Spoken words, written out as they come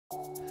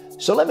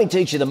So let me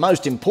teach you the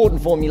most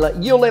important formula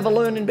you'll ever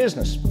learn in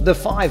business. The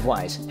 5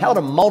 ways, how to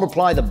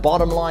multiply the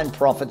bottom line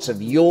profits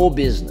of your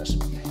business.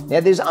 Now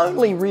there's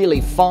only really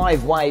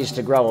 5 ways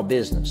to grow a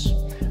business.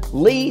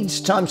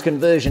 Leads times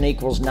conversion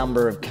equals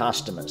number of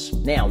customers.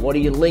 Now, what are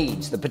your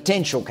leads? The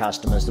potential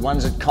customers, the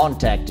ones that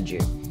contacted you.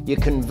 Your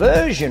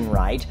conversion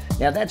rate,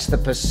 now that's the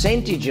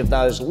percentage of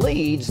those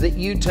leads that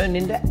you turn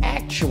into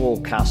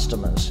actual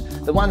customers,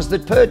 the ones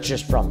that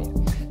purchased from you.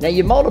 Now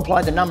you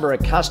multiply the number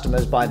of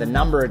customers by the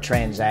number of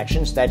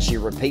transactions, that's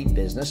your repeat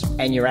business,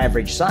 and your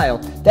average sale.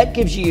 That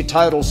gives you your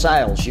total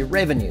sales, your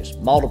revenues.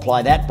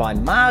 Multiply that by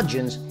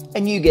margins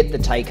and you get the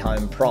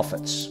take-home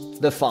profits.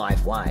 The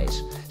 5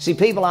 ways. See,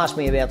 people ask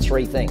me about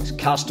 3 things: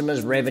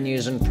 customers,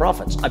 revenues, and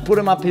profits. I put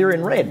them up here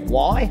in red.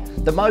 Why?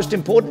 The most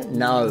important?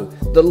 No.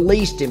 The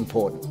least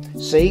important.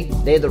 See,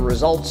 they're the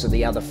results of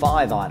the other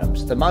 5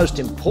 items. The most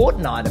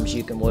important items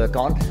you can work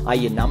on are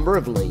your number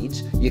of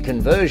leads, your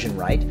conversion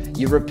rate,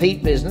 your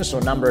repeat business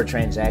or number of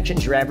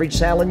transactions, your average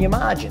sale, and your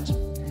margins.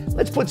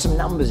 Let's put some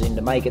numbers in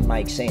to make it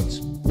make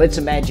sense. Let's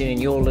imagine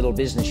in your little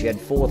business you had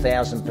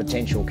 4,000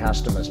 potential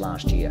customers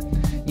last year.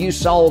 You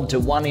sold to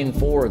 1 in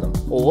 4 of them,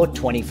 or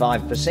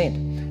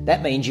 25%.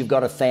 That means you've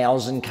got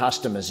 1,000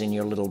 customers in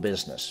your little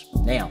business.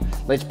 Now,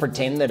 let's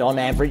pretend that on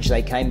average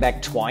they came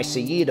back twice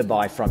a year to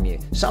buy from you.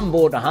 Some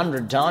bought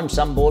 100 times,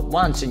 some bought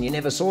once and you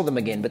never saw them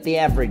again, but the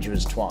average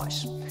was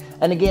twice.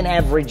 And again,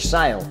 average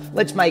sale.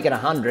 Let's make it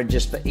 100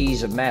 just for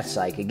ease of math's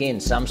sake. Again,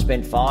 some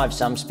spent 5,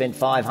 some spent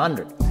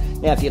 500.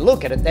 Now, if you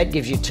look at it, that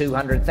gives you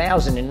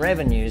 200,000 in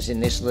revenues in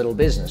this little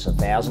business.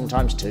 1,000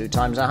 times 2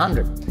 times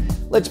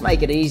 100. Let's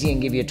make it easy and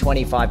give you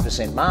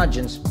 25%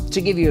 margins to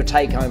give you a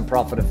take-home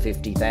profit of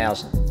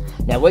 50,000.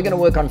 Now, we're going to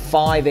work on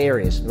 5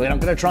 areas. We're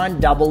not going to try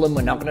and double them.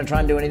 We're not going to try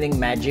and do anything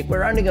magic.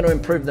 We're only going to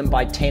improve them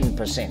by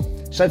 10%.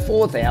 So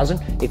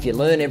 4,000, if you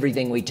learn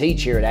everything we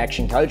teach here at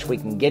Action Coach, we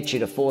can get you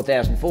to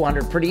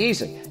 4,400 pretty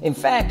easily. In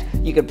fact,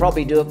 you could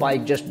probably do it by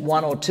just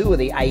 1 or 2 of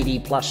the 80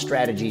 plus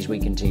strategies we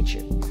can teach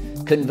you.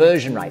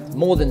 Conversion rate,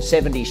 more than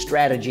 70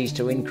 strategies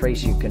to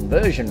increase your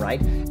conversion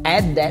rate.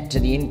 Add that to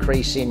the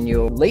increase in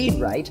your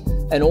lead rate,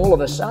 and all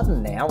of a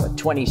sudden now at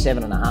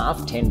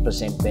 27.5,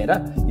 10%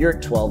 better, you're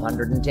at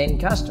 1,210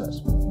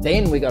 customers.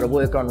 Then we got to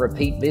work on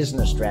repeat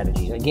business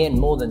strategies. Again,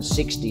 more than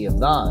 60 of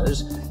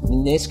those.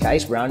 In this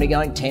case, we're only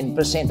going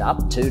 10%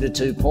 up, 2 to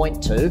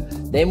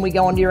 2.2. Then we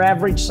go on to your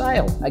average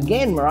sale.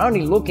 Again, we're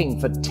only looking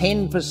for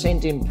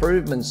 10%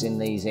 improvements in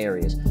these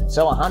areas.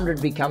 So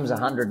 100 becomes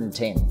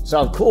 110. So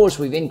of course,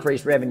 we've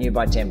increased revenue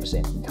by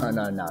 10%.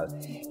 No.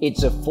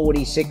 It's a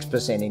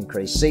 46%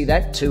 increase. See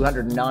that?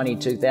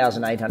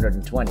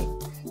 292,820.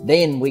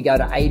 Then we go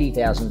to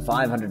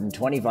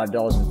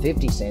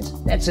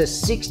 $80,525.50. That's a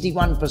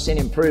 61%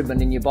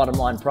 improvement in your bottom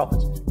line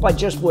profits by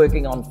just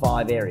working on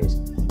 5 areas.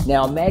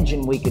 Now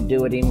imagine we could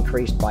do it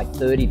increased by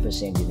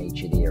 30% in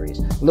each of the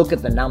areas. Look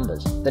at the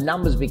numbers. The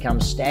numbers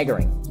become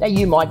staggering. Now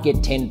you might get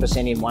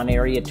 10% in one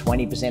area,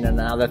 20% in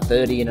another,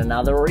 30% in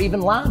another, or even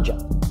larger.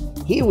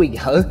 Here we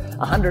go,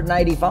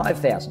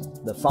 185,000.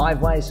 The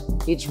 5 ways,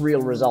 it's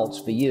real results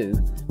for you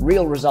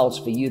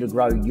to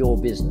grow your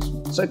business.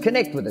 So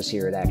connect with us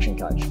here at Action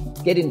Coach.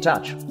 Get in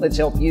touch. Let's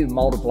help you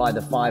multiply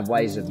the 5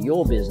 ways of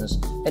your business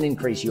and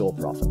increase your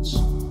profits.